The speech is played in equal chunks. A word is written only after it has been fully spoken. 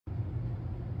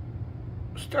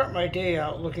Start my day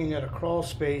out looking at a crawl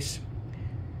space.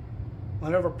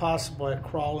 Whenever possible, I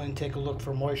crawl in, take a look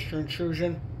for moisture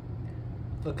intrusion,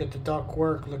 look at the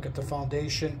ductwork, look at the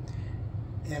foundation,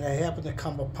 and I happen to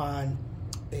come upon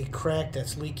a crack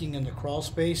that's leaking in the crawl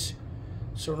space.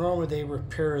 So normally they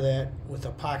repair that with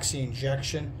epoxy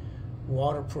injection.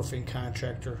 Waterproofing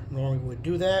contractor normally would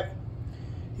do that.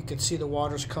 You can see the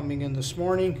water's coming in this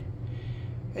morning,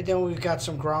 and then we've got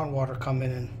some groundwater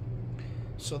coming in.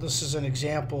 So this is an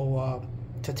example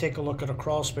to take a look at a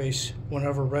crawl space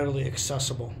whenever readily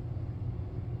accessible.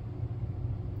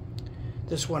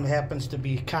 This one happens to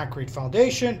be concrete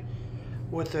foundation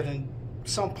with a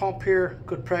sump pump here.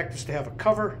 Good practice to have a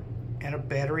cover and a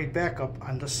battery backup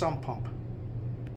on the sump pump.